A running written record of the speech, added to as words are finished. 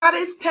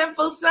Goddess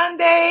Temple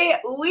Sunday.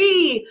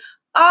 We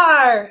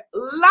are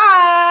live.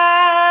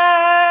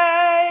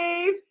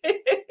 Even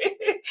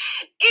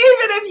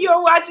if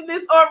you're watching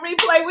this on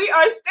replay, we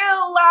are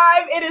still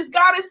live. It is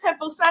Goddess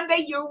Temple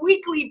Sunday, your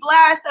weekly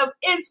blast of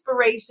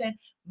inspiration,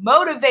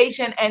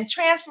 motivation, and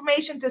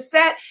transformation to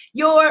set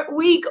your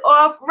week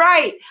off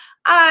right.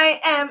 I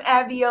am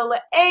Aviola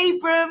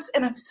Abrams,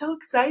 and I'm so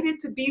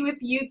excited to be with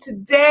you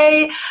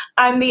today.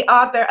 I'm the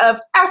author of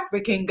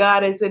African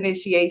Goddess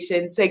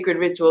Initiation, Sacred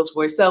Rituals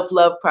for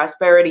Self-Love,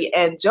 Prosperity,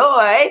 and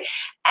Joy,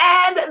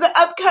 and the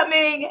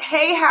upcoming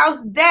Hay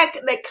House deck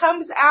that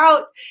comes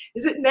out.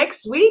 Is it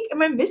next week?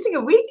 Am I missing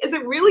a week? Is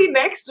it really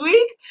next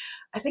week?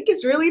 I think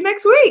it's really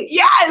next week.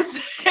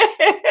 Yes!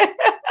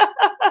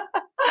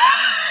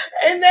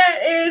 And that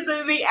is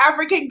the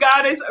African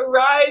Goddess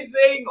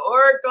Rising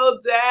Oracle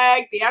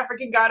deck. The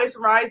African Goddess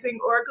Rising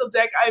Oracle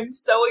deck. I'm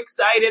so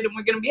excited, and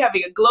we're going to be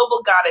having a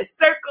global goddess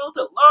circle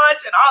to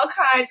launch and all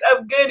kinds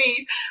of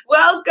goodies.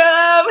 Welcome.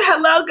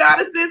 Hello,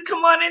 goddesses.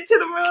 Come on into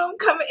the room.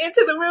 Come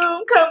into the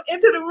room. Come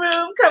into the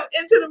room. Come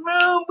into the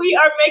room. We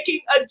are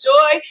making a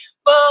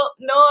joyful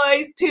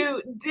noise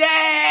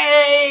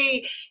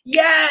today.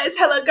 Yes.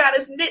 Hello,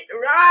 Goddess Nit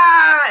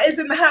Ra is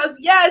in the house.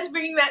 Yes.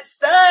 Bringing that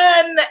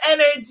sun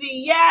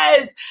energy. Yes.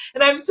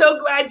 And I'm so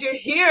glad you're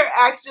here,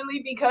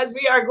 actually, because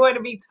we are going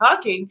to be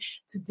talking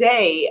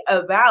today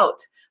about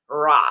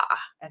Ra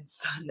and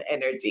sun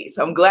energy.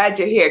 So I'm glad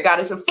you're here.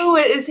 Goddess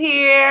Afua is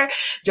here.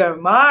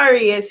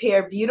 Jarmari is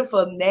here.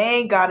 Beautiful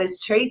name. Goddess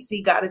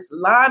Tracy. Goddess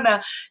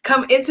Lana.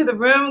 Come into the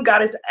room.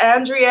 Goddess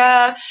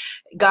Andrea.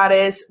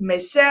 Goddess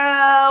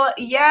Michelle.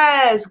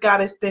 Yes.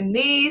 Goddess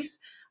Denise.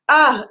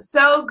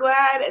 So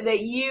glad that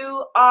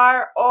you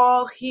are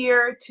all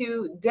here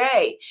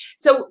today.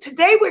 So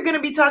today we're going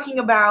to be talking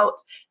about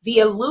the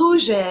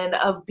illusion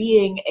of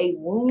being a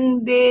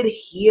wounded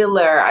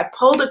healer. I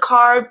pulled a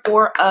card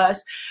for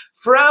us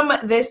from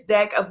this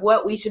deck of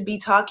what we should be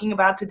talking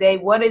about today.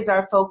 What is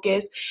our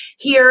focus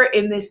here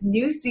in this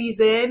new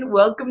season?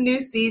 Welcome,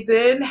 new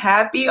season.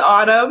 Happy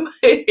autumn.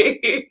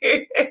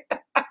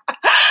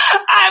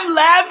 I'm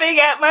laughing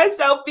at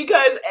myself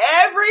because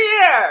every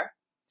year,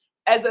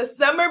 as a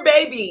summer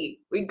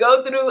baby,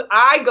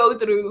 I go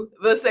through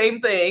the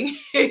same thing.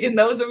 And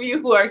those of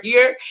you who are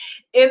here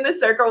in the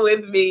circle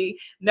with me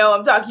know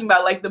I'm talking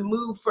about like the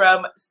move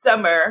from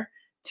summer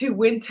to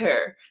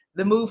winter,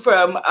 the move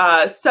from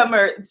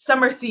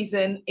summer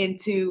season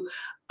into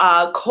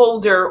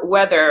colder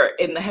weather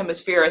in the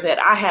hemisphere that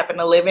I happen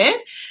to live in.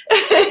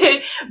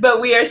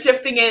 But we are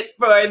shifting it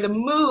for the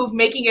move,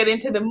 making it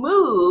into the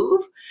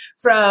move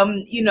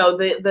from,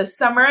 the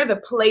summer, the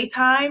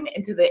playtime,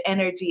 into the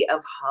energy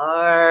of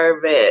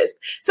harvest.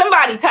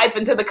 Somebody type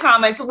into the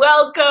comments,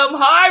 welcome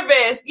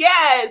harvest.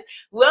 Yes,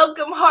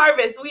 welcome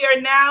harvest. We are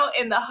now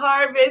in the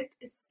harvest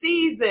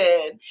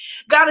season.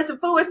 Goddess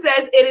Afua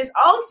says it is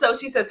also,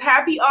 she says,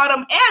 happy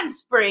autumn and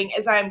spring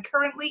as I am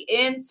currently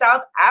in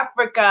South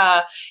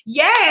Africa.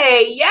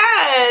 Yay,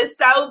 yes,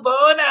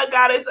 Sawubona,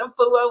 Goddess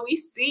Afua. We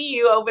see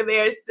you over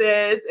there,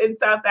 sis, in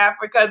South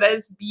Africa.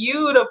 That's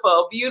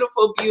beautiful,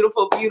 beautiful,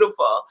 beautiful, beautiful.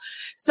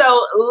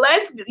 So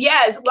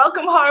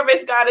welcome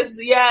harvest, Goddess.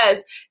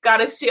 Yes,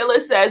 Goddess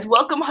Sheila says,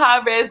 welcome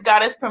harvest,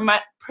 Goddess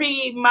Prima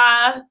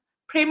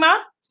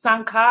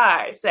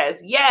Sankar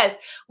says, yes,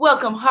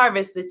 welcome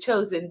harvest. The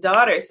chosen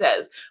daughter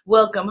says,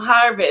 welcome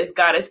harvest.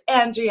 Goddess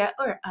Andrea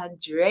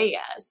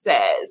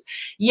says,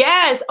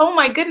 yes. Oh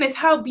my goodness,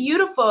 how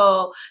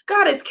beautiful.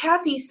 Goddess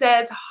Kathy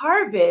says,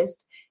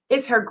 harvest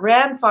is her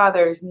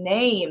grandfather's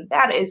name.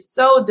 That is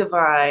so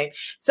divine,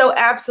 so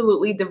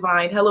absolutely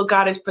divine. Hello,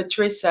 Goddess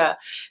Patricia.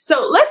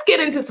 So let's get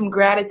into some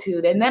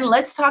gratitude, and then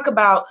let's talk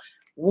about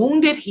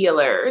wounded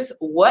healers,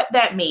 what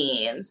that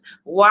means,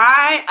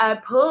 why I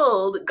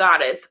pulled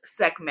Goddess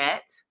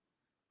Sekhmet,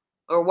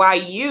 or why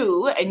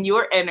you and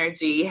your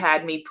energy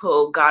had me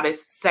pull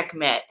Goddess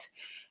Sekhmet,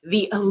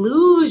 the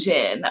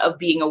illusion of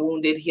being a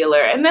wounded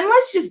healer. And then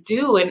let's just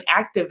do an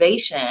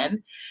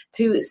activation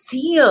to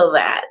seal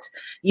that.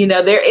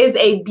 There is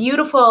a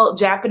beautiful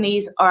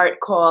Japanese art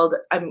called,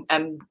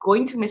 I'm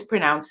going to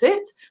mispronounce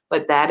it,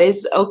 but that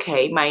is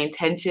okay. My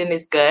intention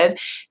is good.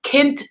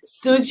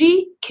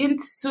 Kintsugi.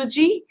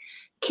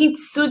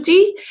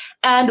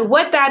 And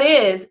what that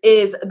is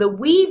the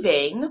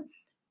weaving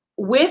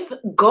with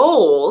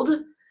gold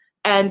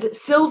and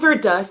silver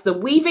dust, the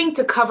weaving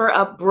to cover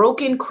up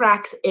broken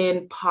cracks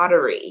in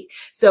pottery.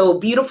 So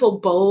beautiful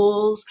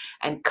bowls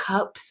and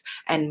cups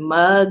and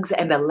mugs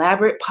and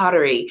elaborate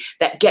pottery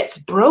that gets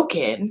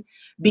broken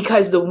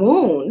because the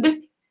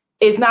wound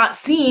is not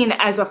seen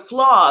as a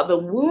flaw. The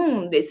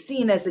wound is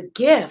seen as a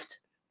gift.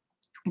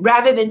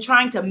 Rather than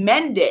trying to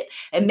mend it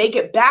and make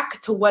it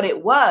back to what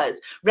it was,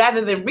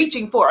 rather than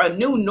reaching for a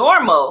new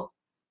normal,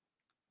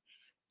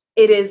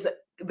 it is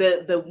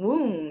the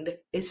wound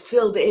is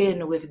filled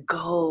in with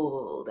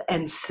gold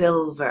and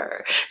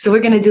silver. So we're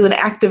going to do an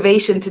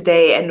activation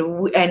today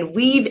and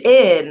weave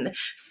in,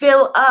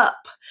 fill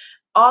up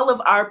all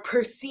of our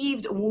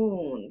perceived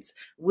wounds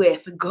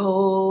with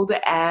gold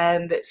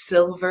and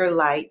silver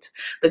light,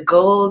 the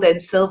gold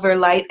and silver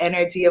light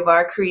energy of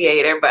our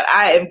Creator. But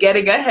I am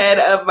getting ahead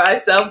of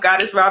myself.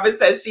 Goddess Robin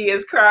says she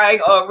is crying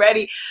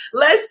already.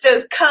 Let's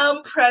just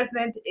come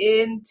present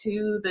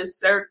into the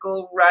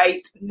circle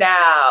right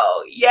now.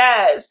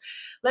 Yes,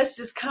 let's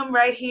just come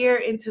right here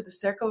into the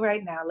circle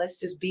right now. Let's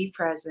just be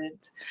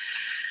present.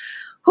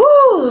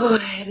 Whew,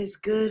 it is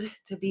good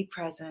to be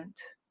present.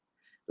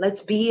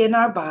 Let's be in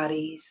our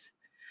bodies.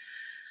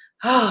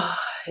 Oh,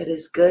 it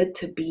is good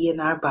to be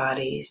in our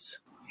bodies.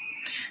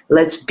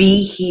 Let's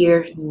be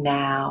here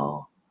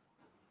now.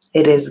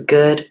 It is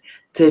good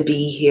to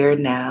be here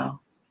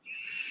now.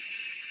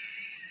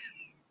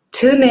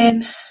 Tune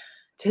in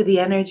to the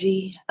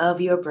energy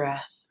of your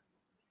breath,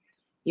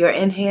 your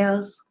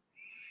inhales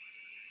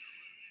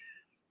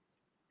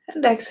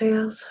and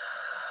exhales.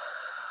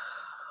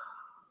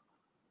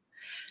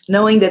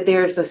 Knowing that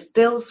there is a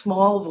still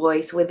small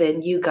voice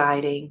within you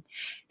guiding.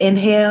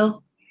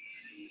 Inhale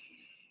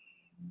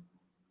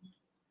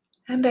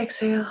and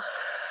exhale.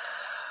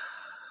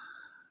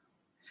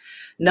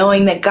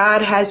 Knowing that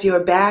God has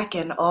your back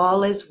and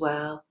all is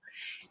well.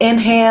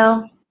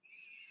 Inhale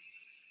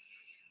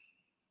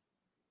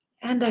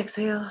and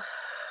exhale.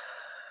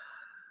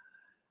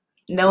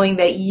 Knowing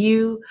that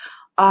you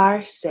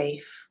are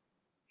safe.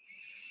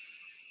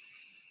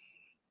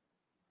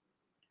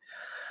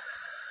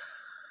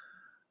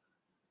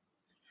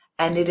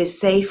 And it is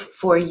safe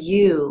for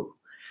you,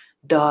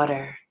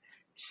 daughter,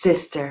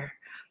 sister,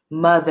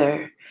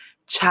 mother,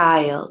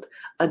 child,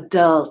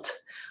 adult,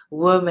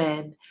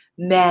 woman,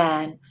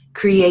 man,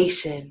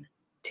 creation,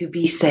 to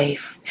be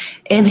safe.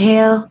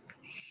 Inhale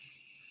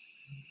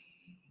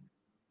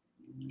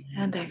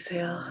and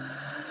exhale.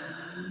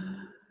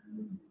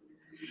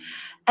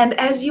 And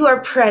as you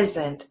are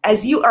present,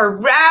 as you are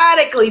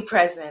radically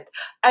present,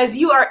 as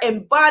you are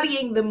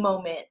embodying the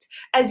moment,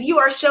 as you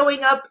are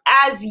showing up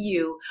as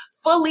you,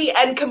 fully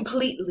and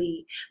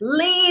completely,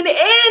 lean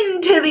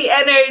into the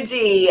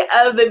energy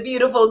of the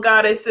beautiful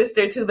goddess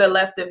sister to the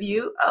left of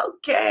you.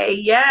 Okay,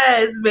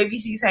 yes, maybe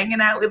she's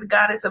hanging out with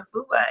goddess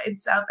Afua in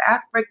South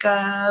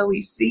Africa.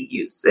 We see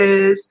you,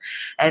 sis.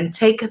 And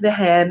take the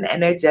hand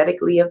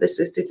energetically of the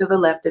sister to the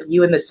left of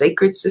you in the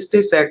sacred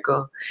sister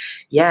circle.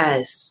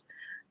 Yes.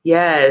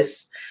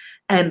 Yes.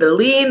 And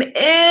lean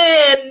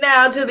in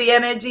now to the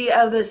energy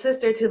of the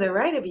sister to the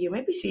right of you.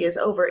 Maybe she is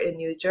over in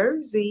New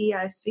Jersey.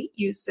 I see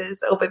you,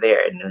 sis, over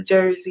there in New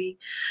Jersey.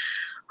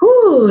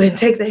 Whew, and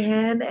take the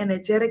hand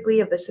energetically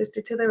of the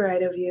sister to the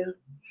right of you.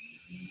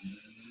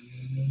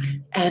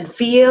 And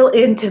feel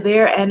into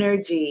their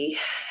energy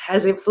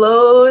as it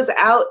flows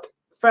out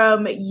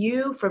from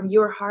you, from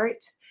your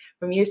heart,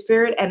 from your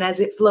spirit, and as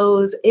it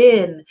flows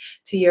in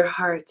to your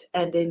heart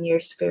and in your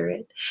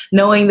spirit,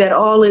 knowing that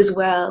all is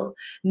well,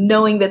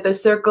 knowing that the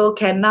circle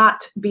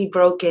cannot be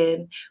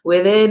broken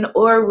within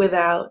or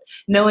without,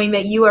 knowing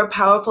that you are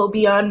powerful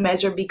beyond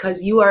measure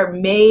because you are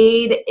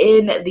made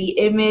in the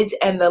image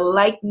and the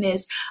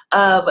likeness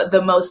of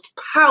the most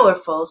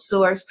powerful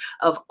source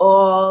of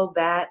all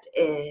that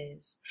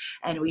is.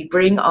 And we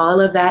bring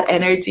all of that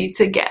energy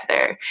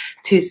together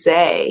to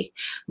say,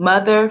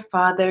 Mother,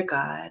 Father,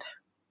 God,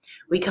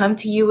 we come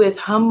to you with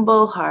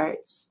humble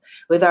hearts,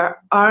 with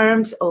our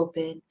arms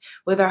open,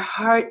 with our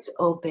hearts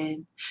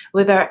open,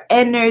 with our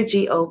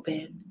energy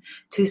open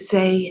to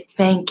say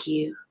thank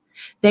you.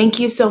 Thank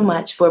you so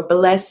much for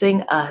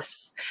blessing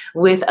us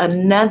with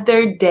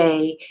another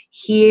day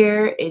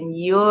here in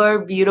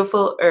your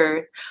beautiful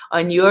earth,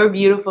 on your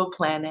beautiful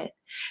planet.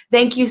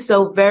 Thank you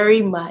so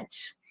very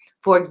much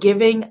for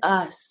giving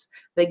us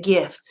the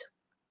gift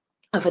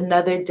of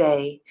another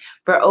day,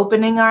 for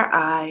opening our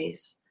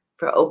eyes,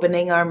 for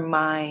opening our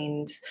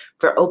minds,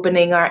 for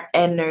opening our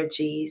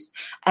energies,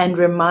 and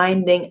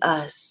reminding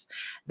us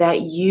that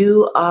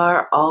you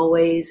are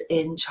always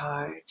in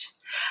charge.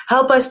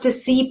 Help us to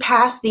see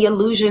past the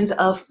illusions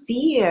of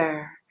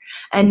fear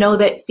and know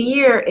that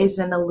fear is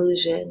an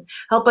illusion.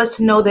 Help us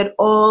to know that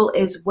all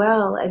is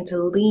well and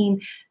to lean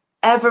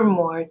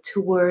evermore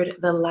toward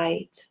the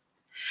light.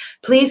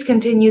 Please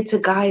continue to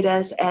guide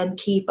us and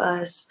keep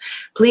us.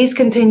 Please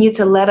continue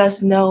to let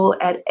us know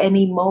at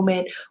any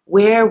moment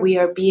where we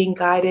are being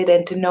guided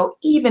and to know,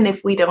 even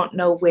if we don't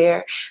know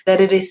where,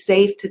 that it is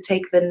safe to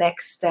take the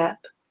next step.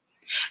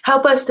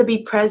 Help us to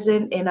be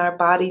present in our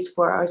bodies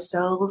for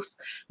ourselves,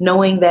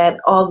 knowing that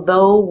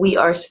although we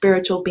are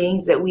spiritual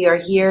beings, that we are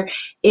here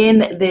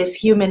in this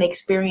human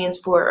experience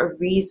for a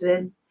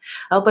reason.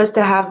 Help us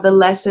to have the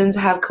lessons,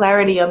 have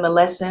clarity on the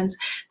lessons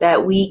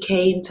that we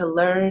came to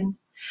learn.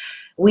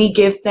 We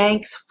give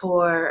thanks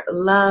for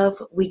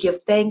love. We give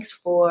thanks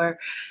for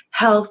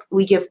health.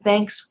 We give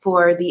thanks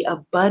for the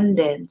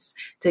abundance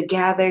to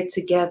gather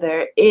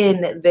together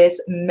in this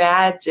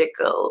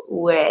magical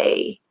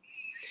way.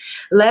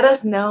 Let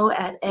us know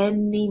at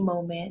any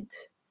moment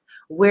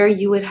where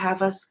you would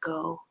have us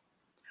go,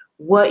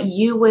 what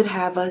you would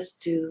have us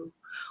do,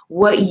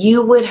 what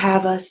you would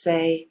have us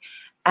say,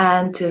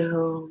 and to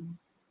whom.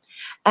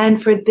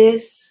 And for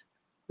this,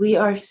 we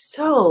are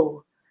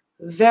so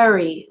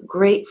very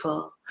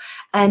grateful.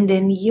 And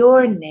in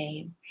your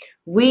name,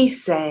 we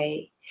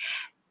say,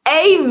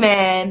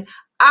 Amen,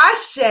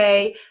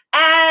 Ashe,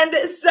 and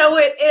so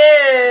it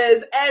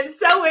is, and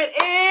so it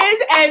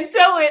is, and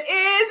so it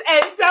is,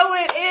 and so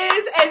it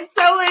is, and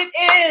so it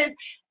is.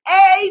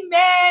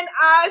 Amen,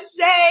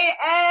 Ashe,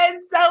 and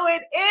so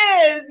it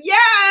is.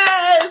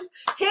 Yes,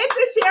 hit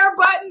the share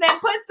button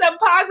and put some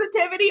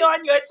positivity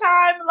on your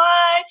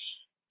timeline.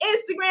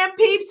 Instagram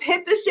peeps,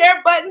 hit the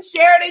share button,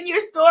 share it in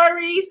your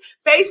stories.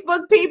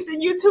 Facebook peeps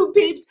and YouTube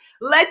peeps,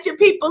 let your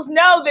peoples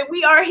know that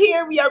we are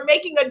here. We are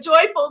making a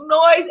joyful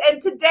noise,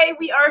 and today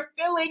we are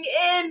filling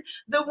in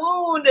the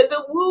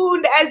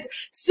wound, as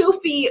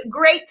Sufi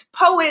great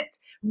poet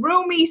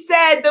Rumi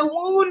said, the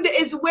wound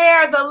is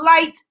where the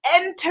light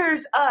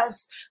enters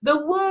us.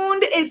 The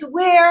wound is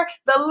where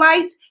the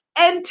light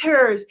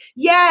enters.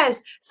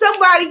 Yes,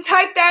 somebody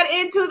type that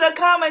into the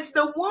comments.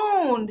 The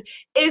wound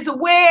is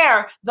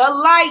where the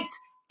light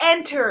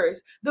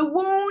enters. The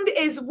wound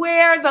is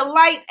where the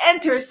light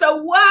enters. So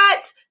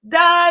what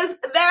does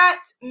that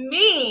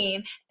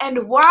mean?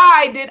 And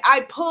why did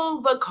I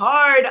pull the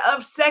card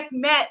of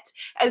Sekhmet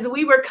as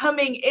we were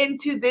coming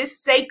into this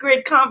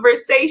sacred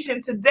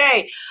conversation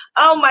today?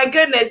 Oh my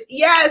goodness.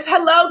 Yes.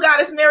 Hello,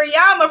 Goddess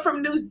Mariama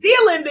from New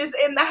Zealand is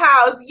in the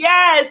house.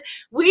 Yes.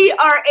 We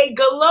are a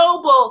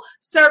global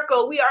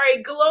circle. We are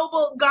a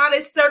global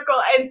goddess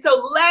circle. And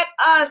so let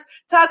us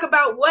talk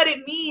about what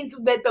it means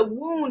that the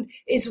wound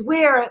is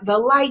where the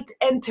light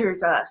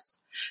enters us.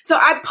 So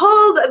I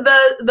pulled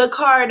the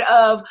card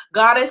of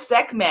Goddess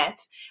Sekhmet.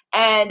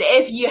 And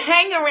if you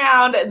hang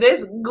around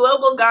this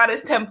global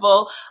goddess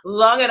temple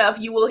long enough,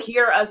 you will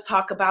hear us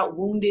talk about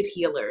wounded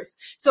healers.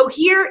 So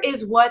here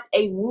is what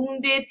a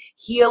wounded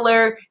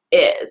healer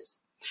is.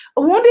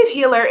 A wounded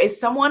healer is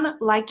someone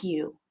like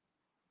you,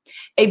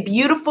 a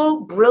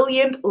beautiful,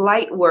 brilliant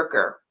light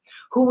worker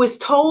who was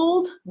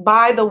told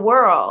by the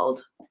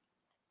world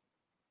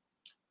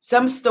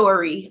some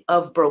story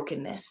of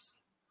brokenness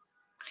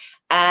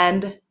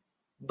and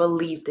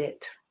believed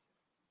it.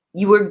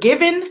 You were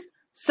given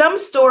some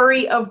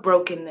story of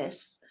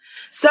brokenness,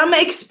 some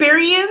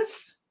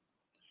experience,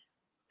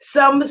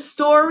 some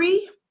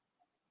story,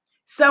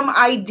 some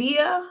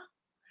idea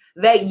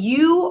that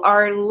you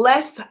are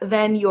less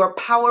than your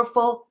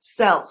powerful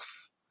self.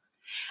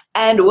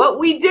 And what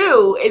we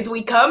do is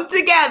we come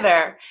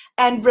together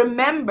and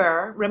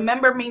remember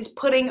means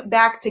putting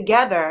back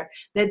together,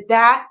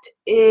 that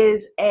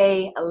is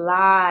a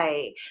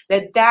lie,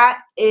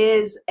 that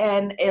is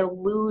an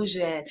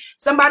illusion.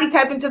 Somebody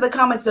type into the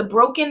comments, the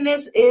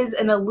brokenness is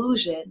an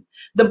illusion.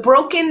 The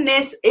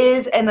brokenness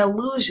is an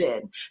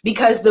illusion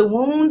because the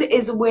wound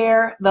is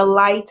where the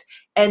light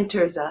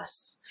enters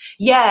us.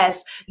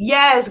 Yes,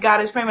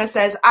 Goddess Prema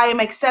says, I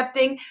am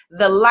accepting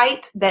the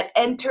light that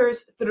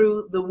enters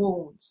through the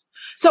wounds.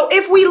 So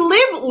if we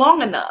live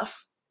long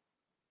enough,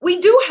 we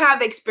do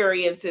have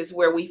experiences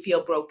where we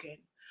feel broken.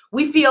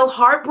 We feel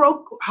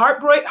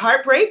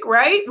heartbreak,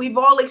 right? We've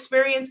all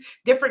experienced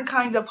different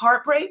kinds of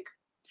heartbreak.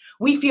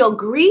 We feel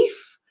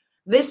grief.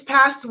 This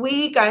past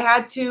week, I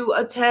had to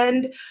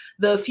attend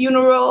the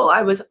funeral.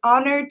 I was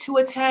honored to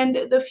attend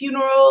the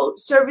funeral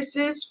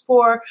services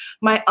for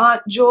my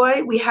Aunt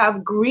Joy. We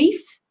have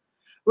grief,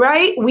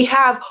 right? We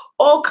have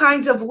all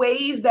kinds of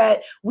ways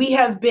that we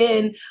have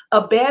been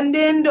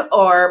abandoned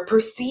or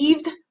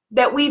perceived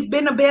that we've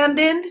been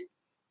abandoned.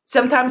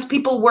 Sometimes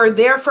people were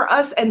there for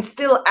us and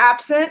still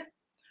absent.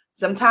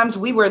 Sometimes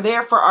we were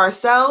there for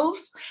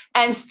ourselves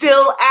and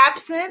still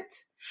absent.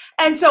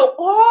 And so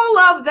all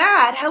of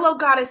that, hello,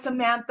 Goddess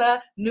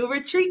Samantha, new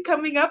retreat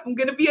coming up. I'm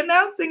going to be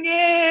announcing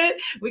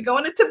it. We're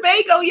going to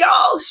Tobago,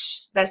 y'all.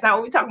 Shh, that's not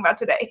what we're talking about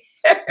today.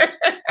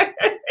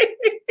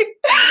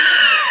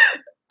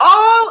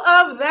 All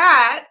of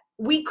that,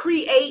 we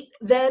create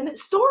then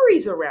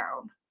stories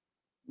around,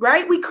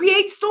 right? We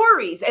create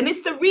stories. And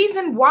it's the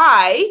reason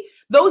why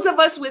those of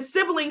us with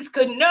siblings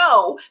could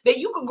know that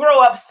you could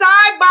grow up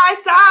side by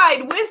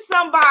side with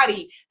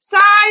somebody,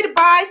 side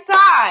by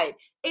side,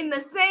 in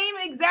the same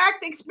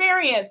exact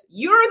experience.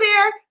 You're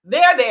there,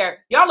 they're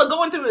there. Y'all are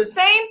going through the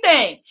same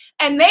thing.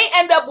 And they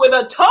end up with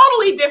a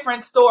totally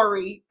different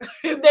story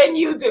than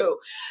you do.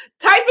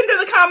 Type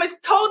into the comments,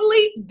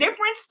 totally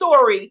different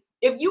story.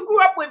 If you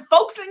grew up with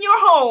folks in your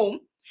home,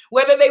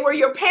 whether they were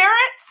your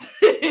parents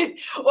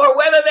or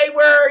whether they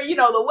were,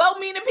 the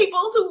well-meaning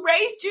peoples who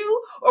raised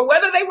you, or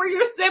whether they were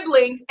your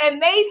siblings,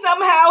 and they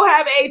somehow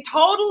have a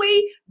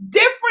totally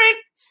different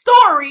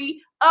story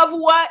of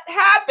what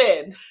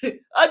happened,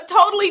 a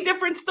totally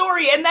different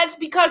story. And that's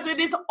because it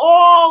is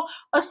all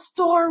a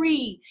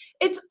story.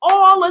 It's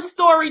all a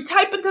story.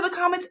 Type into the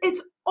comments,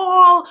 it's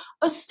all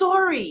a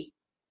story.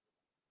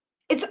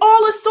 It's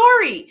all a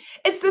story.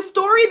 It's the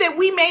story that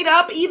we made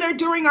up either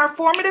during our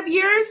formative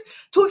years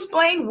to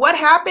explain what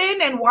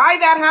happened and why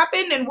that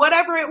happened and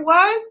whatever it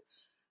was.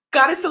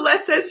 Goddess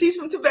Celeste says she's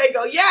from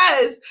Tobago.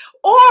 Yes.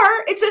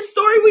 Or it's a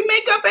story we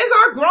make up as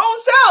our grown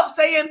self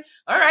saying,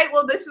 all right,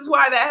 well, this is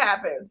why that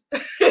happens.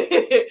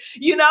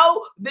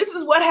 This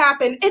is what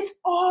happened. It's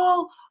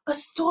all a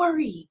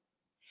story.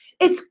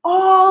 It's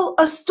all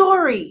a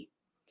story.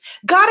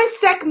 Goddess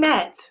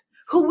Sekhmet,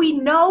 who we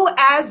know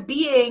as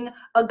being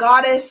a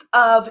goddess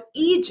of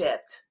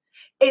Egypt,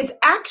 is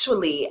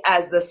actually,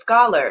 as the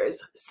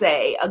scholars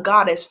say, a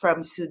goddess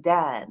from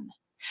Sudan,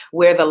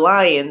 where the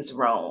lions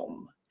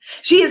roam.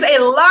 She is a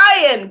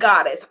lion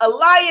goddess, a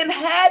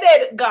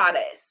lion-headed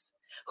goddess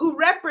who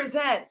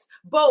represents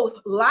both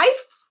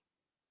life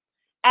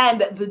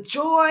and the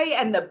joy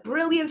and the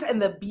brilliance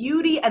and the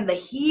beauty and the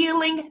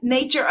healing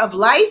nature of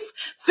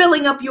life,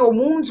 filling up your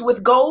wounds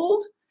with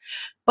gold.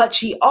 But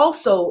she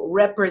also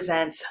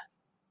represents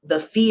the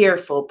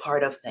fearful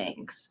part of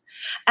things.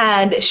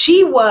 And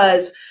she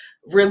was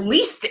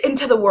released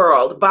into the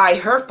world by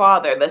her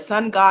father, the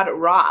sun god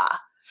Ra,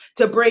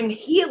 to bring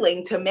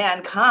healing to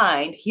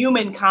mankind,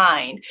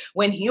 humankind,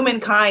 when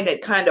humankind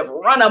had kind of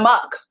run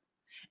amok.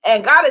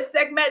 And Goddess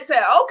Sekhmet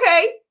said,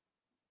 okay,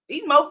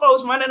 these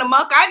mofos running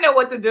amok, I know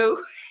what to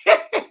do.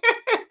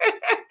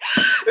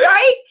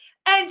 Right?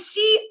 And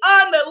she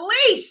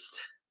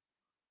unleashed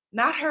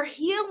not her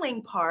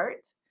healing part,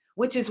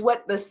 which is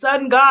what the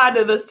sun god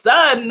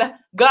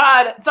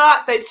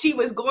thought that she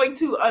was going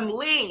to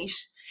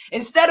unleash.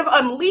 Instead of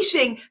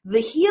unleashing the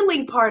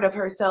healing part of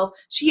herself,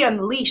 she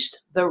unleashed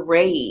the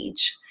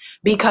rage.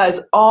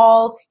 Because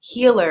all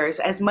healers,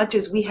 as much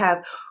as we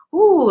have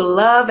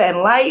love and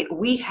light,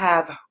 we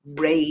have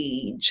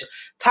rage.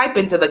 Type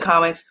into the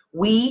comments,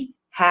 we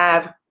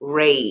have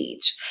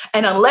rage.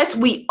 And unless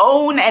we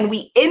own and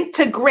we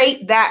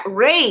integrate that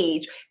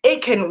rage,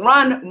 it can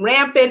run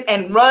rampant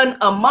and run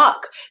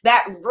amok.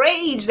 That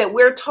rage that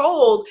we're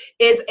told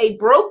is a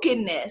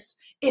brokenness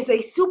is a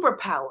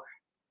superpower.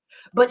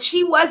 But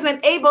she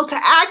wasn't able to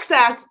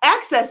access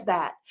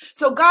that.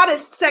 So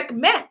Goddess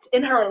Sekhmet,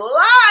 in her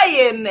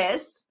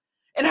lionessness,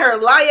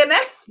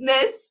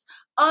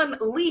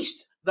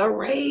 unleashed the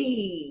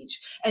rage.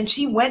 And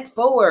she went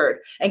forward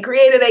and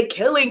created a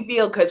killing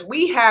field, because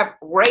we have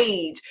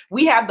rage.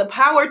 We have the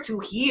power to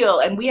heal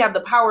and we have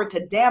the power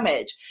to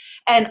damage.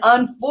 And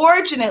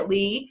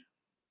unfortunately,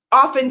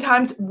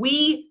 oftentimes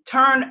we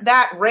turn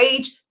that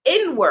rage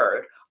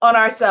inward on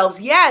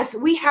ourselves. Yes,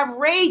 we have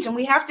rage and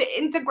we have to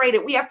integrate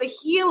it. We have to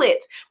heal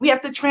it. We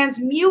have to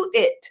transmute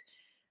it.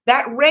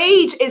 That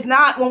rage is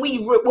not what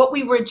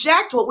we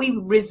reject, what we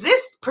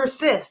resist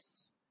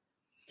persists.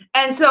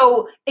 And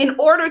so in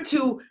order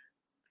to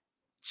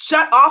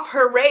shut off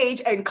her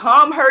rage and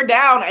calm her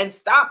down and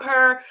stop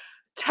her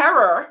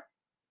terror,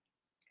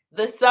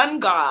 the sun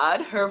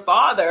god, her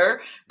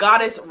father,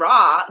 God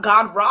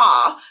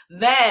Ra,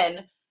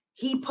 then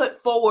he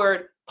put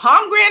forward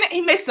pomegranate.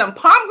 He mixed some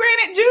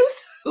pomegranate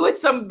juice with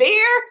some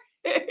beer.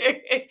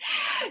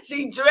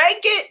 She drank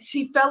it.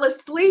 She fell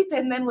asleep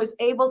and then was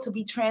able to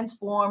be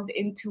transformed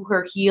into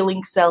her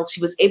healing self. She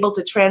was able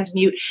to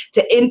transmute,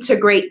 to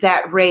integrate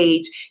that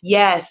rage.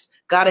 Yes,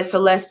 Goddess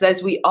Celeste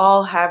says we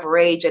all have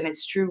rage, and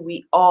it's true.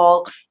 We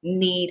all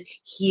need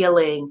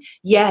healing.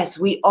 Yes,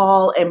 we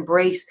all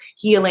embrace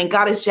healing.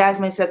 Goddess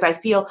Jasmine says, I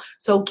feel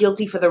so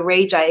guilty for the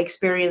rage I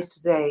experienced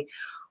today.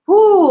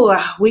 Ooh,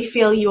 we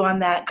feel you on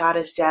that,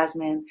 Goddess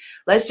Jasmine.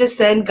 Let's just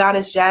send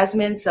Goddess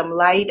Jasmine some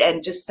light,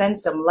 and just send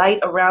some light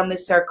around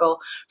this circle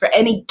for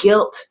any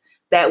guilt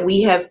that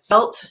we have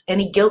felt,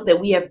 any guilt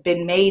that we have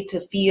been made to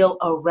feel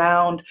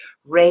around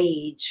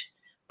rage,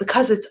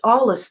 because it's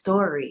all a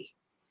story.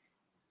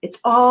 It's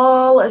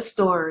all a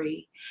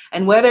story.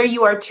 And whether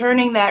you are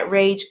turning that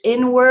rage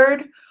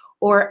inward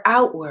or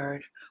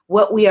outward,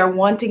 what we are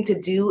wanting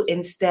to do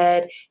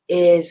instead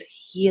is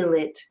heal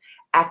it.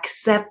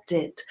 Accept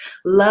it.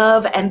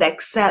 Love and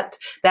accept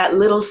that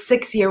little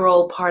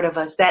 6-year-old part of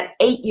us, that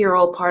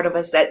 8-year-old part of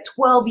us, that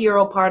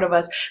 12-year-old part of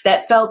us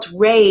that felt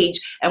rage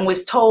and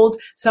was told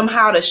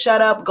somehow to shut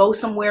up, go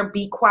somewhere,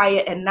 be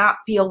quiet, and not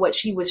feel what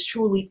she was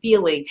truly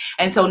feeling.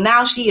 And so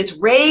now she is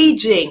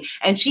raging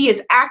and she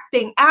is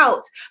acting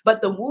out.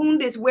 But the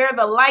wound is where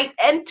the light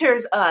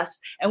enters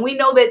us. And we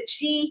know that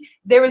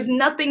there is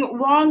nothing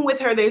wrong with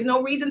her. There's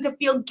no reason to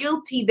feel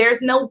guilty.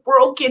 There's no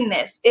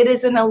brokenness. It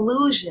is an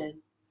illusion.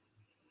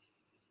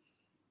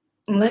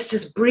 And let's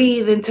just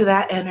breathe into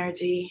that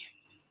energy.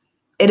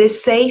 It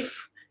is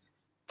safe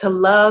to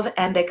love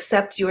and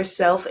accept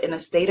yourself in a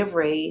state of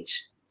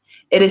rage.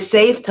 It is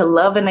safe to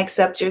love and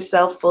accept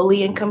yourself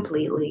fully and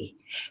completely.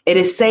 It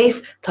is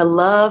safe to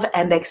love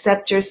and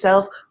accept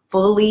yourself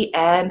fully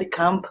and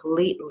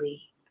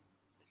completely.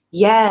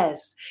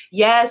 Yes,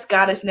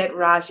 Goddess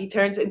Netra. She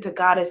turns into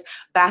Goddess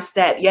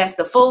Bastet. Yes,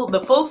 the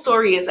full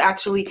story is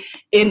actually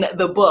in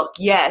the book.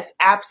 Yes,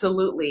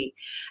 absolutely.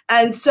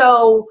 And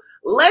so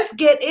let's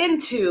get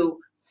into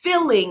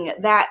filling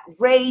that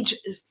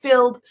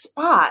rage-filled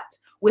spot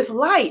with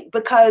light,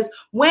 because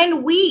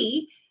when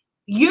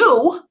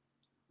you,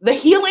 the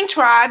healing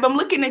tribe, I'm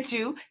looking at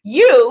you,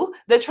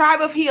 the tribe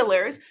of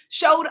healers,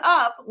 showed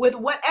up with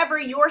whatever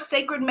your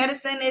sacred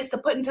medicine is to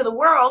put into the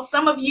world.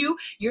 Some of you,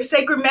 your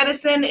sacred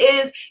medicine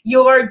is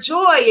your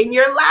joy and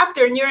your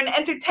laughter, and you're an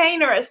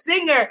entertainer, a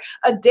singer,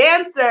 a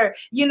dancer,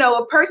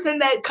 a person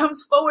that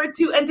comes forward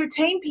to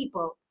entertain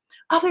people.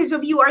 Others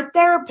of you are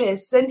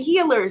therapists and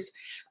healers.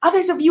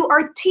 Others of you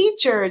are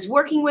teachers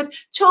working with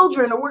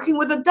children or working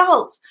with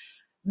adults.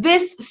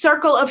 This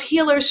circle of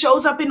healers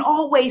shows up in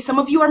all ways. Some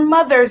of you are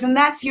mothers, and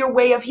that's your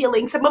way of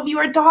healing. Some of you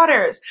are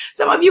daughters.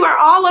 Some of you are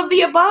all of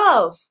the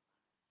above.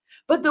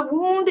 But the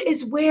wound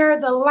is where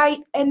the light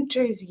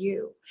enters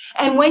you.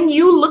 And when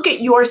you look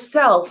at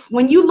yourself,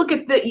 when you look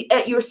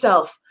at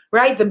yourself,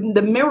 right, the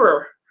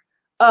mirror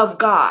of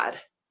God,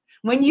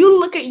 when you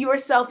look at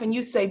yourself and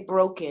you say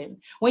broken,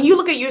 when you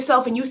look at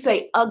yourself and you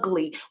say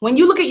ugly, when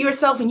you look at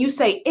yourself and you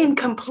say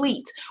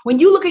incomplete, when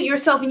you look at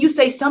yourself and you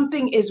say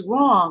something is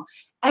wrong,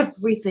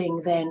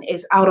 everything then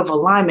is out of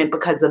alignment,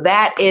 because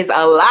that is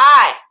a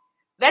lie.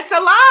 That's a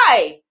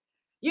lie.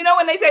 You know,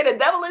 when they say the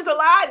devil is a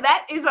lie,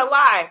 that is a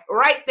lie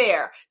right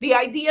there. The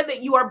idea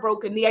that you are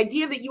broken, the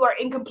idea that you are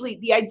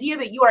incomplete, the idea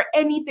that you are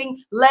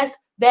anything less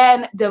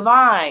than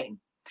divine.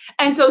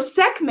 And so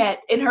Sekhmet,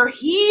 in her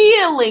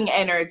healing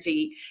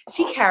energy,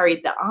 she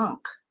carried the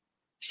Ankh.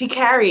 She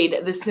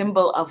carried the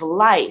symbol of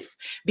life,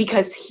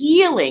 because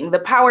healing, the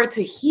power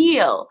to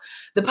heal,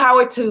 the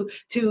power to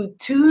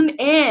tune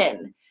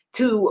in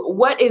to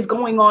what is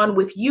going on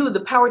with you, the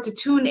power to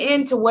tune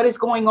in to what is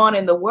going on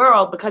in the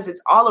world, because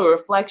it's all a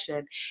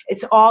reflection,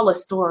 it's all a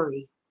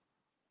story,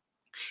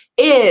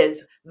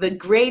 is the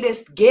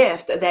greatest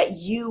gift that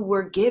you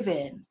were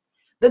given.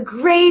 The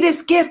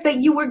greatest gift that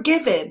you were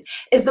given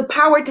is the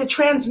power to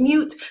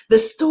transmute the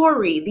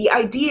story, the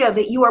idea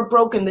that you are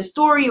broken, the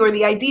story or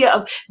the idea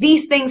of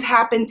these things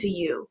happen to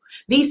you.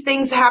 These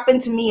things happen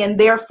to me, and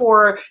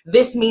therefore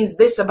this means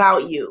this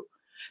about you.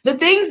 The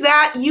things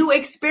that you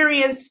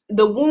experience,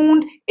 the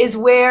wound is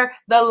where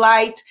the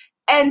light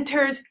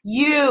enters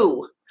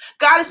you.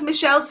 Goddess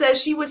Michelle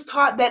says she was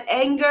taught that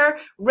anger,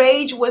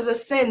 rage was a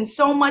sin,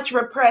 so much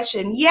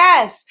repression.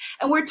 Yes.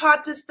 And we're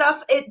taught to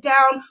stuff it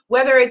down,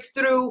 whether it's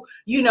through,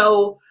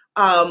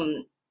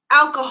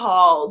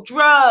 alcohol,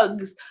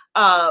 drugs,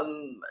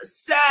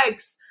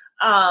 sex,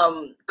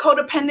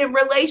 codependent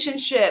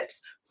relationships,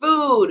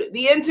 food,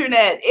 the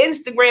internet,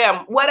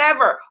 Instagram,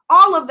 whatever,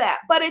 all of that.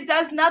 But it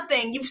does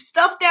nothing. You've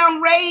stuffed down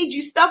rage,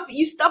 you stuff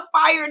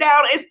fire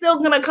down, it's still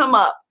going to come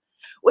up.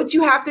 What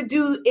you have to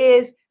do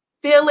is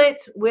fill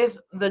it with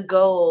the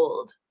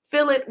gold,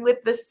 fill it with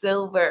the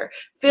silver,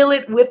 fill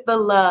it with the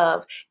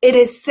love. It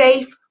is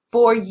safe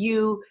for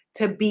you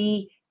to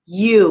be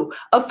you.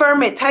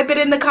 Affirm it. Type it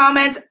in the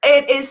comments.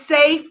 It is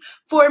safe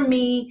for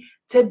me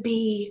to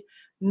be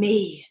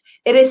me.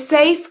 It is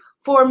safe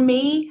for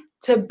me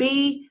to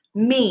be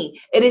me.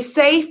 It is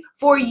safe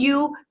for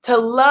you to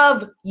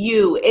love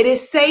you. It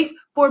is safe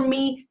for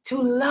me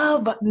to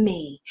love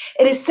me.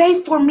 It is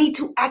safe for me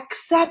to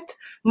accept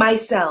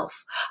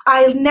myself.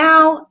 I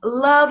now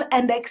love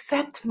and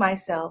accept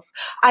myself.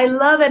 I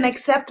love and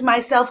accept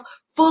myself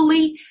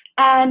fully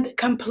and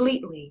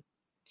completely.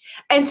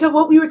 And so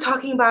what we were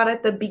talking about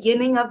at the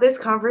beginning of this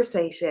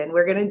conversation,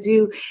 we're going to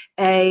do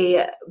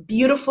a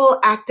beautiful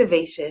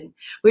activation.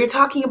 We were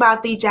talking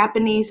about the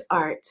Japanese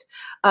art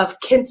of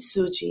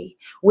kintsugi,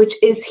 which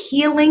is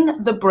healing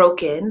the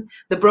broken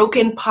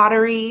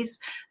potteries,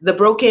 the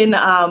broken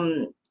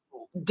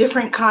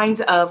different kinds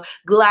of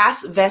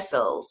glass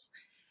vessels.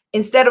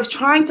 Instead of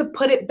trying to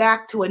put it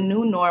back to a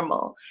new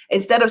normal,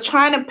 instead of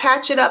trying to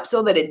patch it up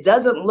so that it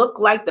doesn't look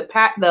like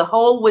the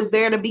hole was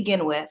there to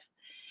begin with,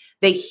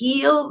 they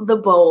heal the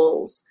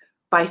bowls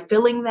by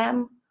filling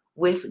them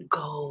with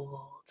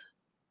gold.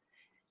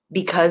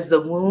 Because the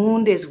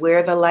wound is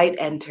where the light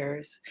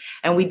enters,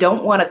 and we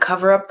don't want to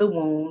cover up the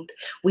wound.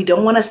 We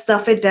don't want to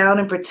stuff it down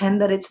and pretend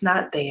that it's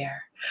not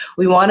there.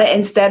 We want to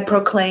instead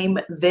proclaim,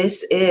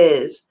 this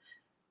is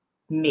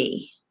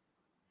me.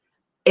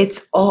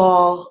 It's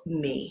all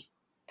me.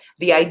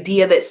 The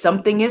idea that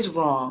something is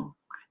wrong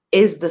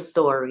is the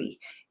story,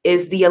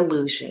 is the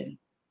illusion.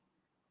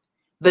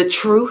 The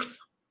truth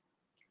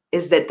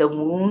is that the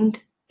wound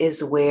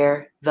is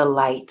where the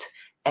light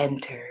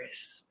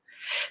enters.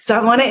 So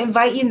I want to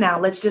invite you now,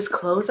 let's just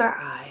close our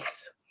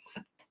eyes.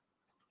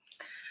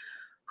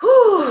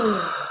 Whew.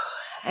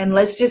 And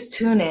let's just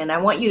tune in. I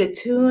want you to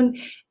tune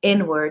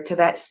inward to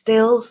that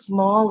still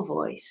small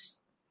voice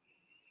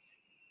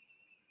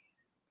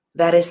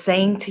that is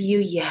saying to you,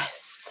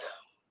 yes,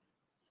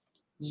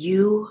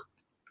 you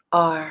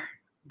are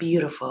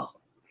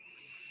beautiful.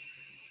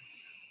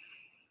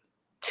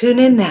 Tune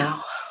in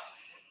now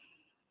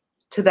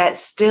to that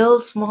still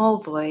small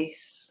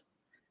voice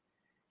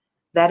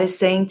that is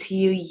saying to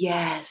you,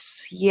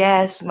 yes,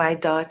 yes, my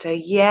daughter,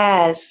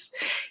 yes,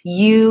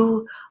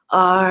 you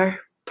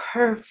are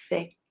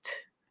perfect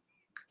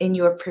in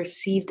your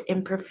perceived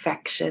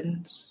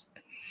imperfections.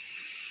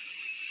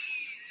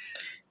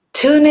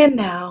 Tune in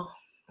now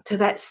to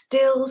that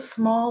still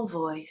small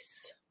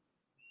voice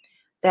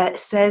that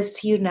says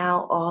to you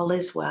now, all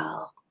is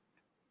well.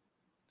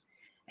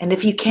 And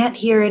if you can't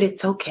hear it,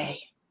 it's okay.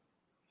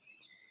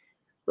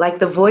 Like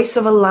the voice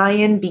of a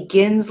lion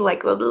begins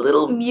like the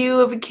little mew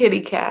of a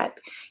kitty cat,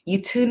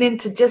 you tune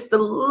into just a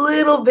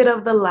little bit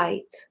of the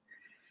light,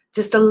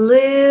 just a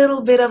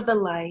little bit of the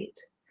light,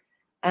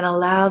 and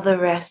allow the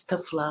rest to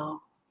flow.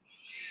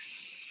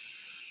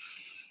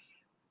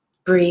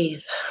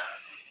 Breathe.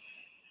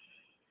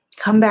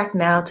 Come back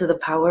now to the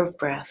power of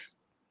breath.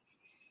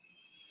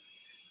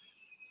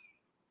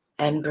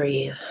 And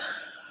breathe.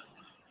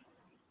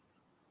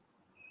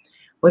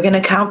 We're going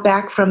to count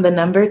back from the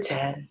number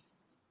 10.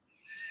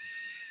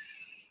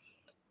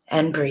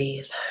 And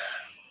breathe.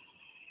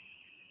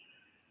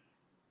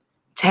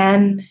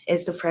 10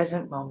 is the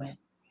present moment.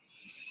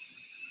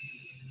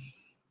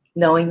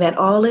 Knowing that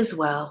all is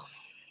well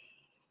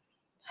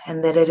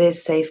and that it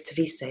is safe to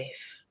be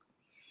safe.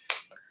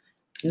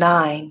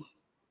 9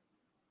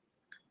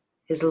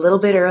 is a little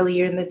bit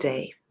earlier in the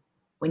day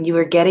when you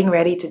were getting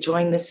ready to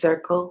join this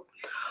circle,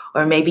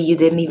 or maybe you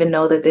didn't even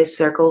know that this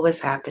circle was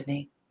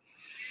happening.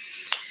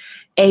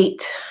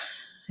 8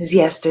 is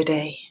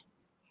yesterday.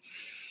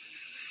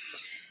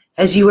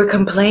 As you were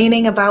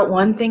complaining about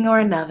one thing or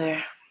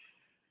another,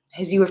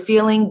 as you were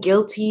feeling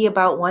guilty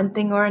about one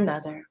thing or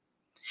another,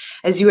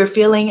 as you were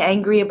feeling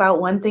angry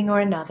about one thing or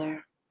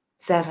another.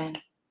 7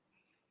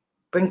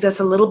 brings us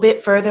a little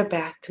bit further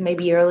back to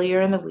maybe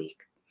earlier in the week.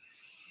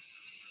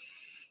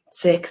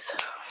 6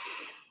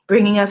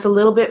 bringing us a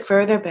little bit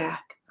further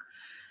back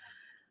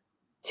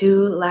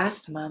to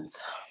last month.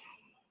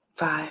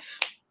 5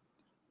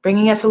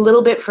 bringing us a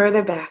little bit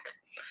further back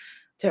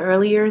to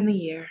earlier in the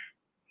year.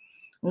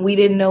 We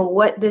didn't know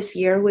what this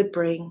year would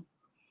bring.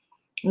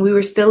 We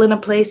were still in a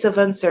place of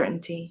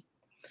uncertainty,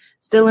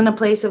 still in a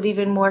place of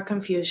even more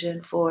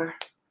confusion. 4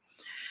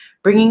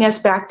 bringing us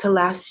back to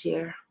last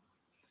year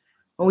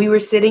when we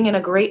were sitting in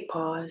a great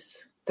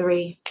pause.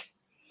 3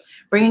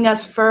 bringing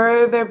us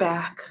further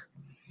back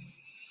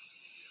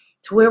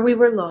to where we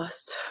were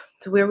lost,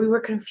 to where we were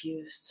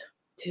confused.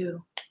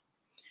 2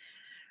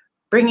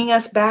 bringing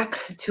us back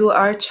to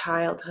our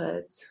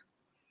childhoods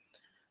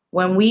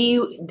when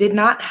we did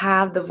not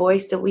have the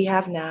voice that we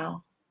have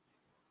now,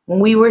 when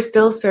we were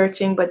still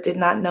searching but did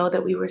not know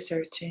that we were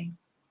searching.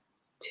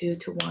 2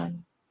 to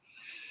 1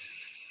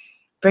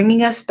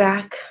 bringing us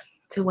back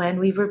to when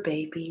we were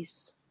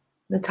babies,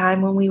 the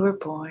time when we were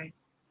born.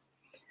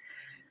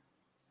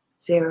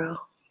 0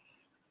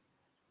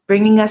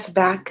 bringing us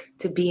back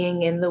to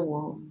being in the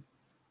womb.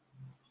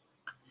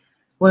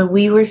 When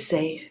we were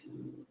safe,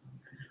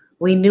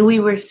 we knew we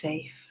were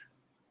safe.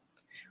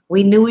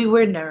 We knew we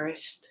were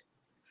nourished.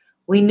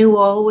 We knew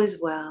all was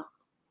well.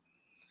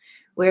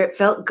 Where it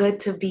felt good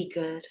to be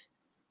good.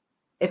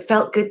 It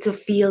felt good to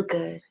feel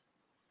good.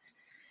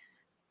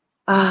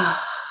 And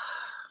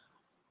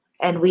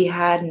we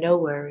had no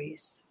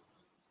worries.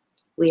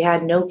 We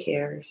had no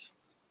cares.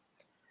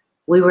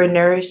 We were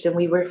nourished and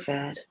we were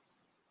fed.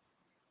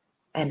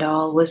 And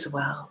all was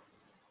well.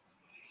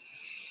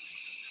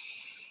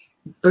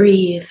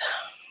 Breathe.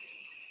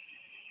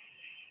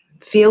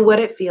 Feel what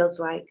it feels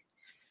like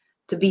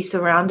to be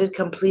surrounded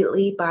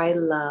completely by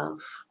love.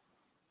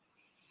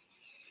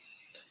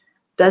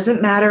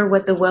 Doesn't matter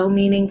what the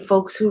well-meaning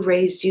folks who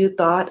raised you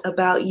thought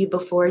about you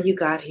before you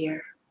got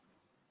here.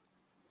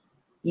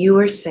 You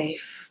were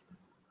safe.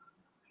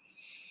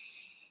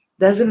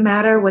 Doesn't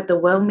matter what the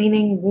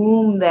well-meaning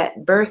womb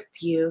that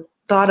birthed you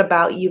thought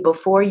about you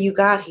before you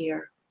got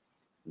here.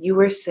 You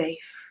were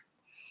safe.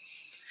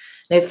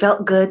 And it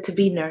felt good to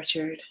be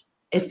nurtured.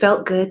 It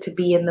felt good to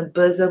be in the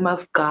bosom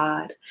of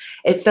God.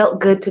 It felt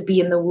good to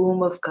be in the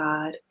womb of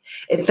God.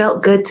 It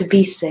felt good to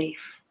be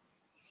safe,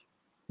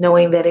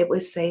 knowing that it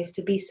was safe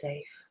to be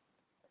safe.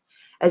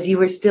 As you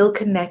were still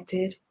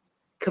connected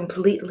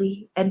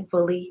completely and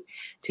fully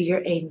to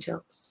your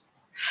angels.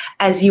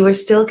 As you were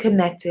still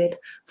connected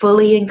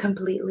fully and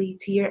completely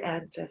to your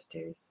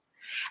ancestors.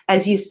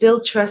 As you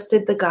still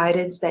trusted the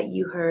guidance that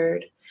you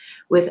heard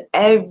with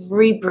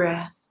every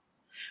breath,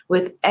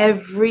 with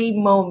every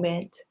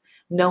moment,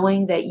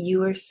 knowing that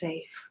you are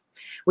safe,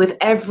 with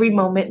every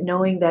moment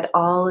knowing that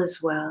all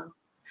is well,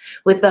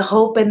 with the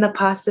hope and the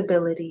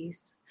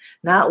possibilities,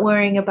 not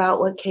worrying about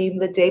what came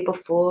the day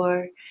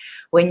before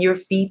when your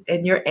feet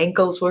and your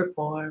ankles were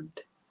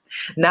formed,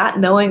 not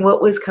knowing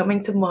what was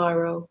coming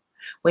tomorrow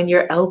when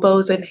your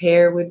elbows and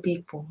hair would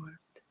be formed,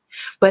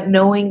 but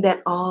knowing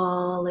that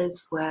all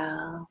is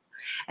well.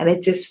 And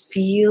it just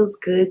feels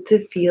good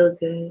to feel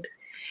good.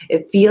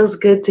 It feels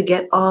good to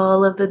get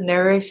all of the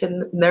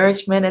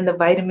nourishment and the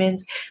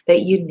vitamins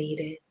that you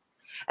needed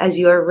as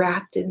you are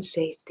wrapped in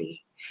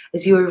safety,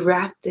 as you are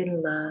wrapped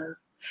in love,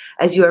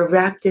 as you are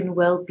wrapped in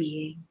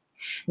well-being,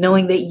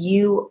 knowing that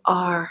you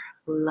are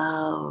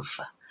love,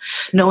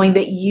 knowing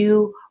that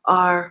you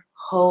are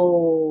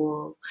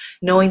whole,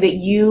 knowing that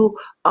you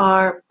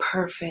are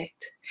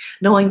perfect,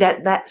 knowing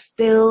that that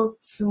still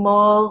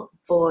small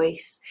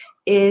voice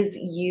is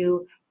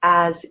you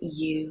as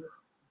you.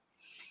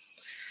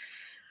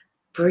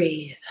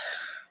 Breathe.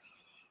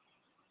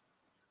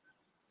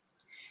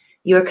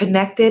 You're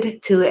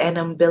connected to an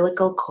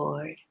umbilical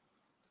cord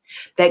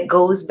that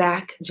goes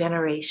back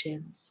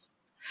generations,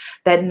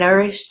 that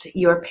nourished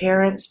your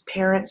parents'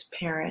 parents'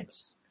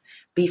 parents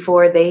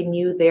before they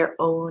knew their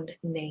own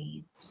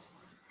names.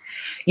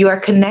 You are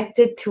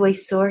connected to a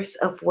source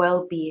of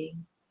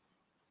well-being,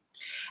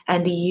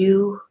 and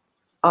you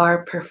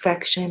are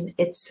perfection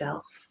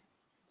itself.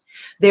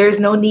 There is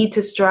no need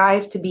to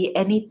strive to be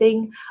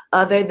anything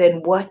other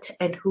than what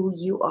and who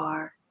you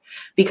are,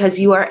 because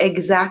you are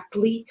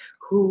exactly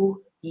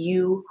who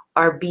you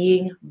are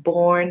being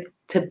born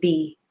to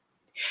be.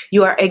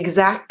 You are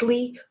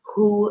exactly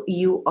who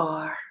you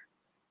are.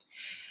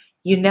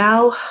 You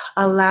now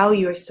allow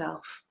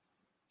yourself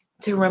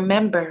to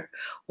remember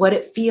what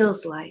it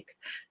feels like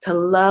to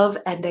love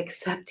and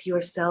accept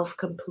yourself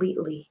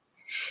completely.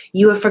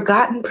 You have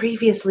forgotten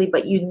previously,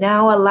 but you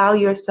now allow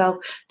yourself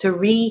to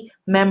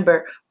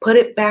remember, put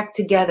it back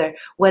together,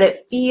 what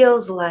it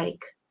feels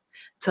like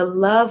to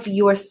love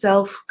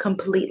yourself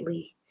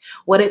completely,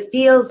 what it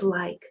feels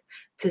like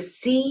to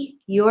see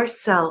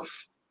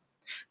yourself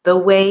the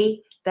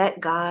way that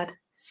God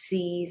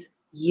sees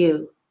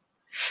you,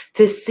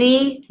 to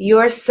see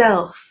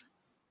yourself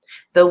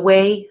the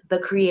way the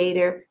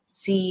Creator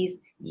sees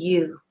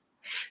you,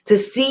 to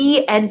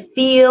see and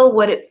feel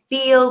what it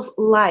feels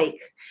like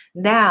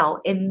now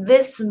in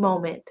this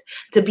moment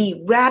to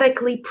be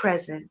radically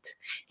present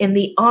in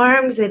the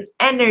arms and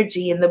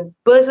energy in the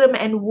bosom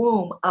and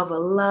womb of a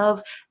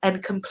love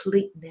and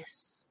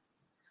completeness.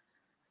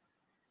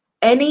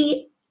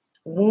 Any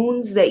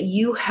wounds that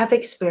you have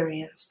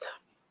experienced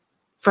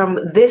from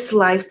this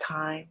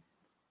lifetime,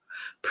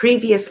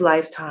 previous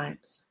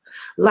lifetimes,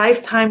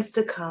 lifetimes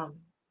to come,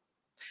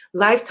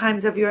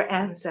 lifetimes of your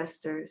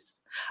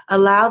ancestors,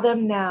 allow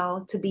them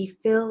now to be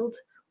filled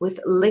with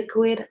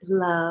liquid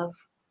love.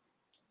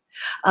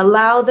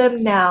 Allow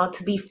them now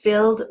to be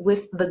filled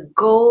with the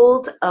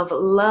gold of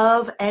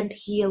love and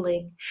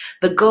healing,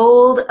 the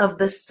gold of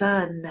the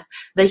sun,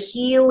 the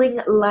healing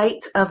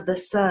light of the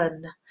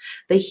sun,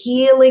 the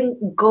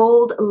healing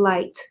gold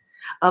light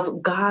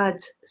of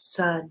God's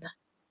Son.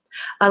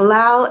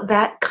 Allow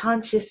that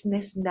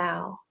consciousness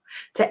now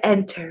to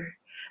enter,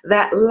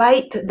 that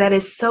light that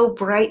is so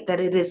bright that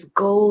it is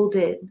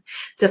golden,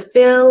 to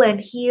fill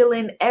and heal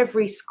in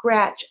every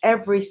scratch,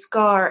 every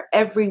scar,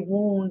 every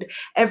wound,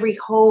 every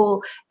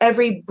hole,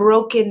 every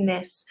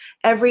brokenness,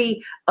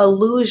 every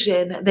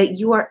illusion that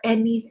you are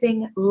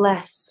anything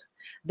less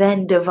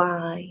than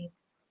divine.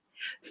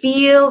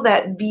 Feel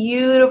that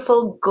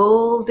beautiful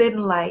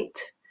golden light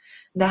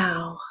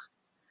now.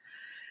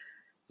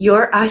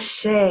 Your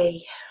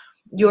ashe,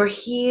 your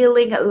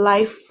healing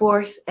life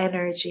force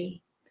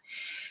energy,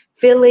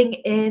 filling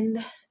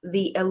in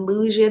the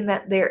illusion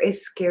that there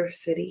is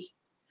scarcity,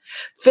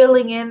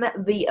 filling in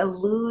the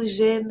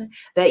illusion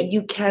that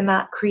you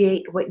cannot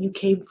create what you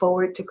came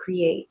forward to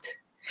create,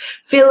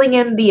 filling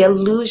in the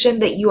illusion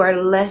that you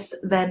are less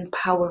than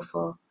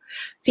powerful.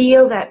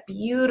 Feel that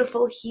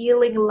beautiful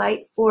healing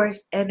light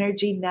force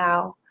energy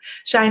now,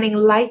 shining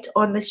light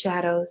on the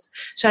shadows,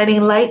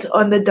 shining light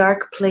on the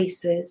dark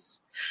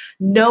places,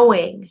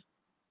 knowing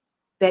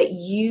that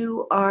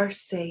you are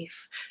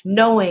safe,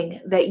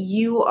 knowing that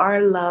you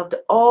are loved.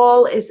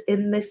 All is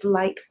in this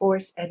light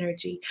force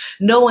energy,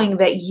 knowing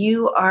that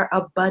you are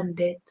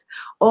abundant.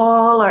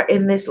 All are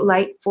in this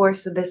light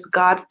force, this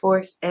God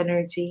force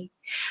energy,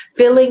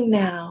 filling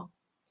now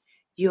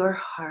your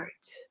heart,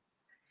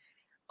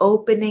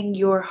 opening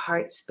your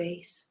heart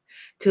space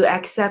to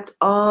accept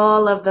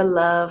all of the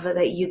love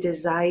that you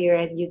desire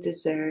and you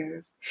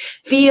deserve.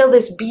 Feel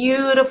this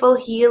beautiful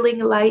healing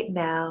light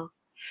now,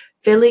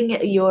 filling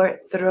your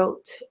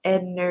throat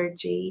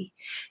energy,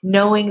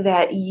 knowing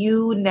that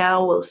you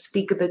now will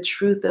speak the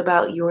truth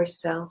about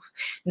yourself,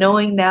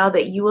 knowing now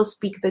that you will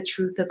speak the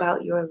truth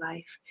about your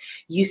life.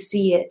 You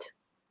see it.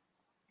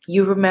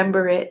 You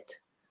remember it.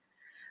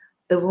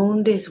 The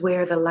wound is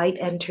where the light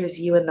enters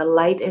you, and the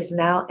light is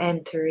now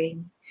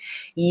entering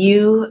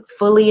you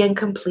fully and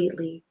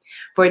completely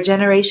for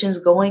generations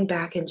going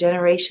back and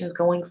generations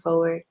going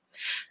forward.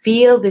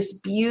 Feel this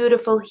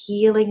beautiful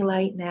healing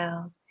light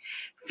now.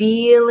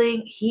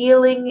 Feeling,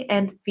 healing,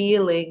 and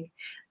feeling.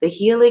 The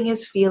healing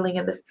is feeling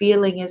and the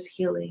feeling is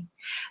healing.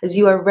 As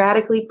you are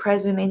radically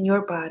present in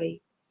your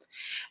body,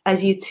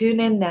 as you tune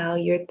in now,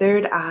 your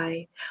third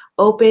eye,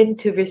 open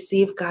to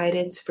receive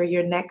guidance for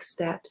your next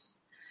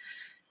steps.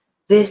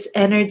 This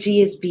energy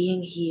is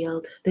being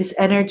healed. This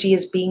energy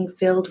is being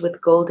filled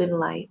with golden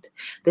light.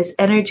 This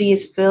energy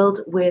is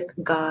filled with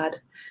God.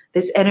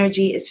 This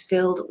energy is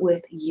filled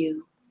with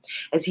you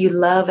as you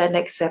love and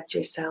accept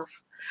yourself.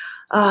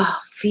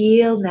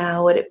 Feel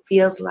now what it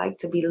feels like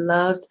to be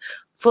loved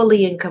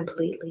fully and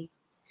completely.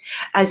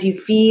 As you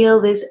feel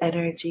this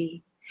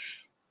energy,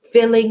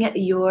 filling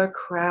your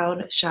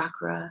crown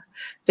chakra,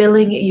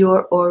 filling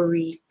your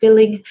ori,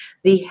 filling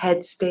the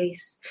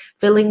headspace,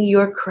 filling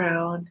your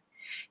crown,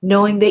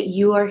 knowing that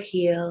you are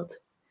healed.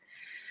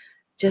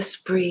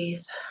 Just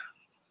breathe.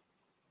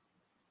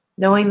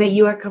 Knowing that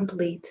you are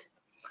complete.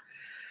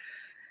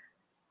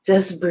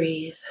 Just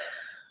breathe.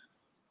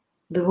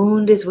 The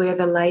wound is where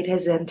the light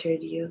has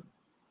entered you.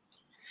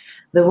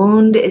 The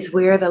wound is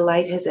where the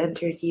light has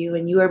entered you,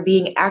 and you are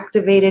being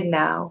activated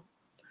now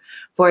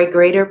for a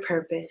greater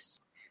purpose.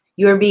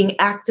 You are being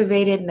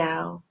activated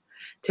now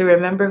to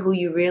remember who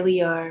you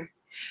really are.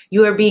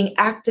 You are being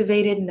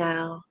activated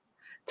now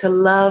to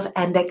love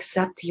and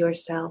accept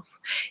yourself.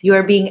 You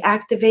are being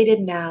activated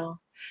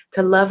now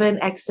to love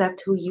and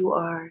accept who you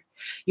are.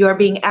 You are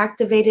being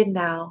activated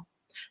now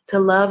to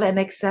love and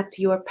accept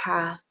your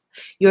path.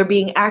 You're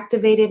being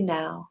activated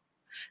now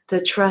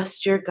to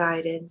trust your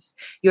guidance.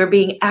 You're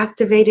being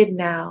activated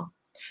now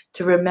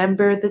to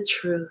remember the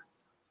truth,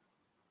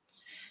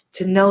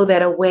 to know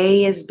that a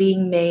way is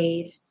being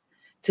made,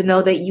 to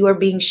know that you are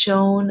being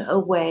shown a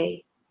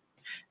way,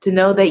 to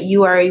know that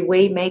you are a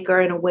way maker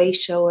and a way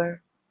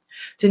shower,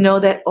 to know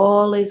that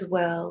all is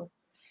well.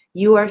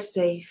 You are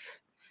safe.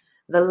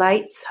 The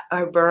lights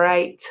are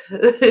bright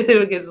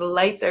because the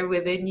lights are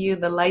within you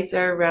and the lights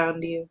are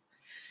around you.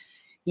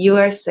 You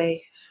are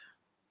safe.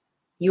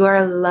 You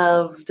are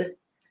loved.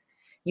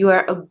 You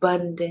are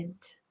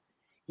abundant.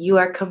 You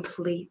are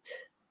complete.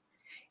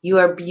 You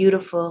are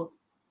beautiful.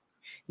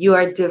 You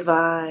are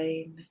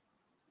divine.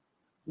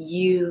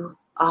 You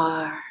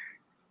are.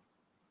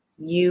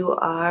 You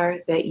are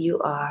that you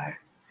are.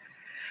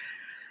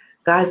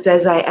 God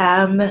says, I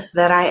am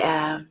that I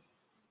am,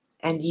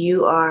 and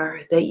you are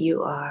that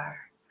you are.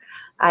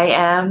 I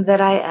am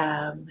that I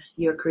am,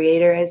 your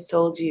Creator has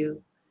told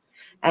you,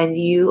 and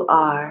you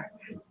are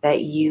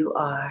that you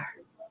are.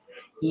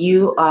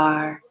 You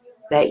are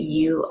that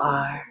you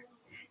are.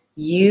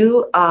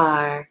 You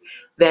are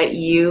that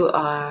you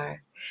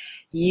are.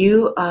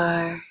 You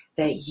are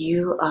that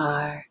you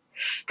are.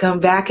 Come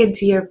back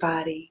into your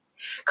body,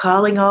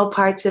 calling all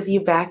parts of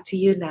you back to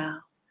you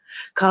now.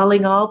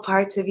 Calling all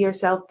parts of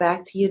yourself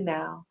back to you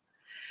now.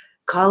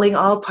 Calling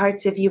all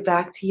parts of you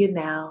back to you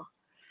now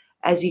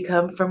as you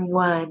come from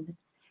 1,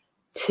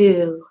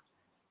 2,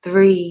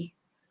 3,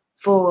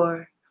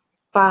 4,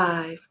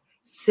 5,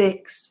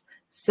 6,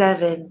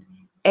 7,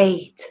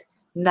 8,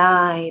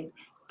 9,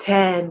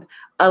 10,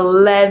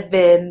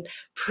 11.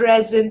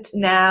 Present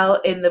now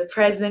in the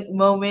present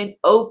moment.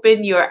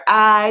 Open your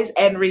eyes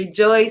and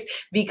rejoice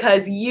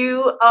because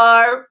you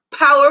are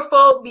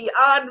powerful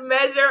beyond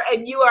measure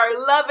and you are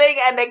loving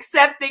and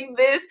accepting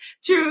this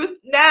truth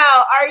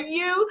now. Are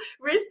you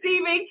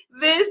receiving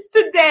this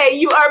today?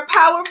 You are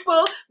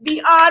powerful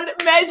beyond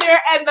measure,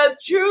 and the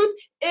truth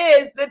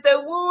is that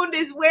the wound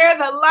is where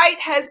the light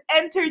has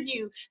entered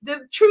you.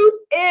 The truth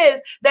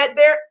is that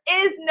there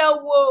is no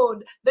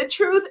wound. The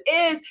truth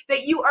is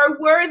that you are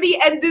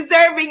worthy and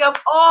deserving of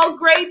all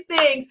great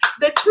things.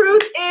 The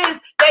truth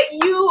is that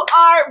you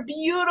are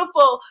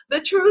beautiful.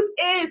 The truth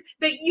is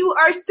that you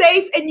are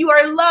safe and you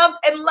are loved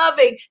and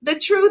loving. The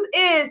truth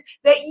is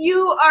that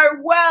you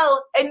are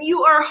well and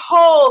you are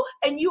whole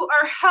and you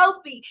are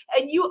healthy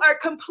and you are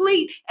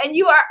complete and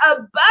you are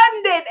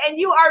abundant and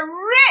you are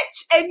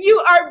rich and you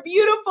are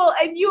beautiful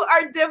and you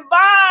are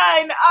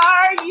divine.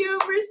 Are you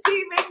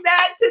receiving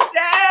that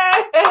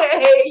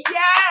today?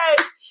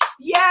 Yes,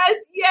 yes,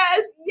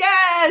 yes,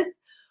 yes.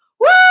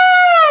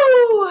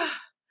 Woo!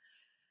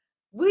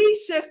 We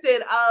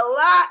shifted a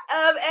lot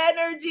of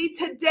energy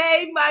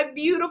today, my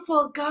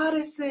beautiful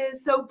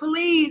goddesses. So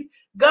please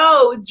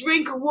go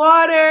drink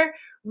water,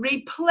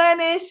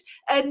 replenish,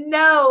 and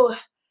know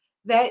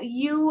that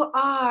you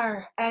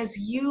are as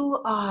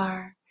you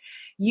are.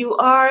 You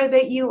are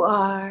that you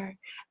are,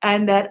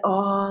 and that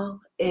all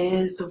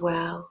is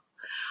well.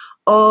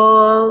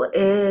 All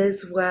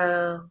is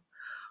well.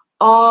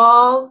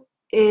 All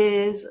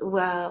is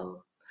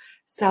well.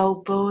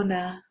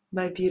 Saubona,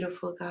 my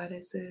beautiful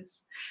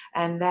goddesses.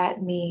 And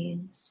that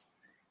means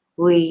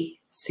we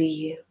see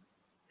you.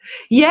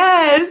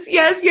 Yes,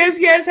 yes, yes,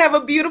 yes. Have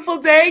a beautiful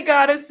day,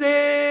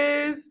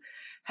 goddesses.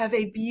 Have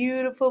a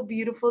beautiful,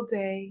 beautiful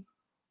day.